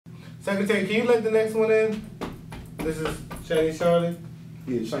Secretary, can you let the next one in? This is Chinese Charlie.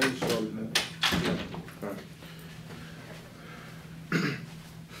 Yeah, Chinese Charlie, man. Yeah. All right.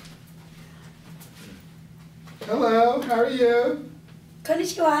 Hello, how are you?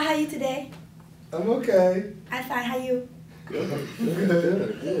 Konnichiwa, how are you today? I'm okay. I'm fine, how are you? Good.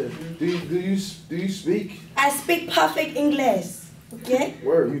 Good. Do you speak? I speak perfect English, okay?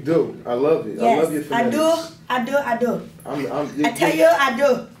 Word, you do. I love it. Yes, I love your phonetics. I do. I tell you, I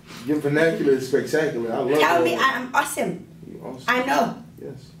do. Your vernacular is spectacular. I love it. Tell me I'm awesome. You're awesome. I know.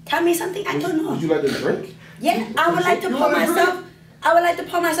 Yes. Tell me something I don't know. Would you like to drink? Yeah, I would like to pour myself. I would like to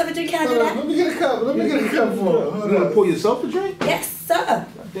pour myself a drink. Can I do that? Let me get a cup. Let me get a cup for her. You want to pour yourself a drink? Yes, sir.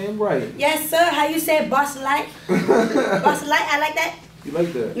 Damn right. Yes, sir. How you say boss light? Boss light, I like that. You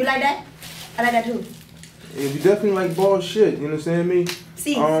like that? You like that? I like that too. Yeah, you definitely like boss shit, you understand me?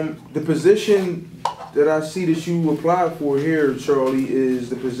 See. The position that I see that you applied for here, Charlie, is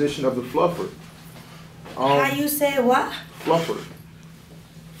the position of the fluffer. How you say what? Fluffer.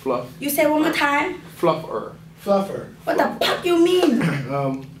 Fluff. You say one more time? Fluffer. Fluffer. What the fuck you mean?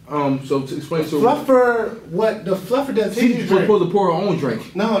 So to explain to Fluffer, what the fluffer does? she's supposed to pour her own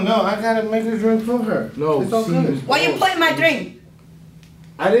drink. No, I gotta make a drink for her. No, it's all good. Why you put in my drink?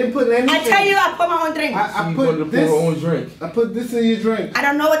 I didn't put anything. I tell you, I put my own drink. I She put wanted to pour this. her own drink. I put this in your drink. I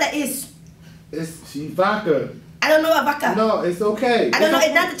don't know what that is. It's vodka. I don't know what vodka. No, it's okay. I don't know.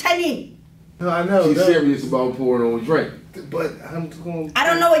 It's not the Chinese. No, I know. She's no. serious about pouring her own drink. But I'm just going. I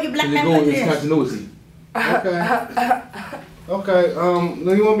don't know what you black It's man going put into in. continuity. Okay. Okay.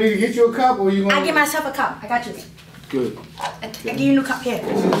 Do you want me to get you a cup or you want? I give myself a cup. I got you. Good. I give you a new cup here.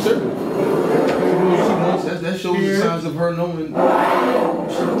 She's serving. That shows the signs of her knowing.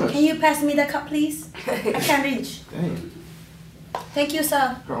 Can you pass me the cup, please? I can't reach. Damn. Thank you,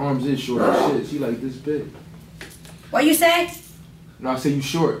 sir. Her arms is short as shit. She like this big. What you say? No, I say you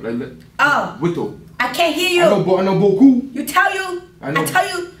short. Like Oh. Whittle. I can't hear you. I know beaucoup. You tell you. I know. I tell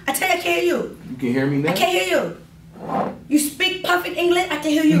you I can't hear you. You can hear me now? I can't hear you. You speak perfect English. I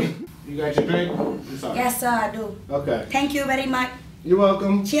can hear you. You got your drink? It's all right. Yes, sir, I do. Okay. Thank you very much. You're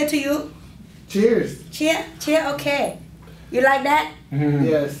welcome. Cheer to you. Cheers. Cheer. Okay. You like that?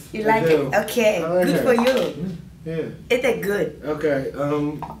 Yes. You like I do. it? Okay. I like Good it. for you. Yeah. It's a good. Okay.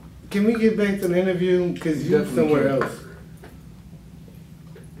 Can we get back to the interview? Because you're somewhere else.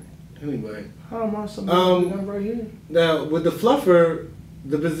 Anyway. How am I something right here? Now, with the fluffer,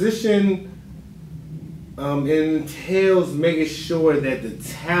 the position entails making sure that the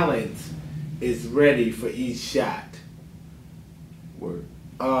talent is ready for each shot. Word.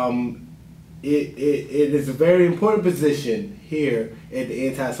 It is a very important position here at the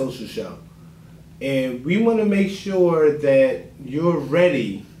Antisocial Show. And we want to make sure that you're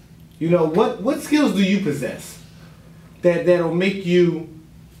ready. You know, what skills do you possess that'll make you,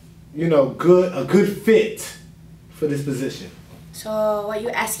 you know, a good fit for this position? So what you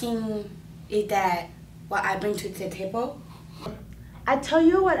asking is that what I bring to the table? I tell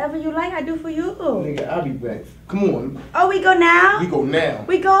you whatever you like, I do for you. Nigga, I'll be back. Come on. Oh, we go now? We go now.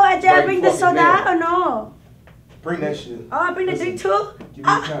 We go and then Right bring the fucking soda now. or no? Bring that shit. Oh, I bring the drink too? Give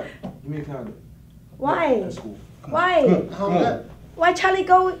me a condom. Give me a condom. Why? That's cool. Come Why? on. Come on. Why Charlie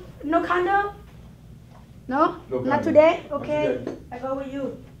go no condom? No? No Not condom. today? Not Okay. today. I go with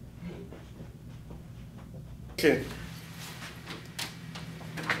you. Okay.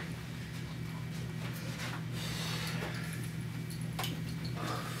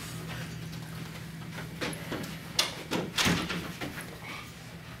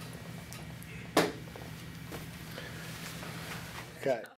 Okay.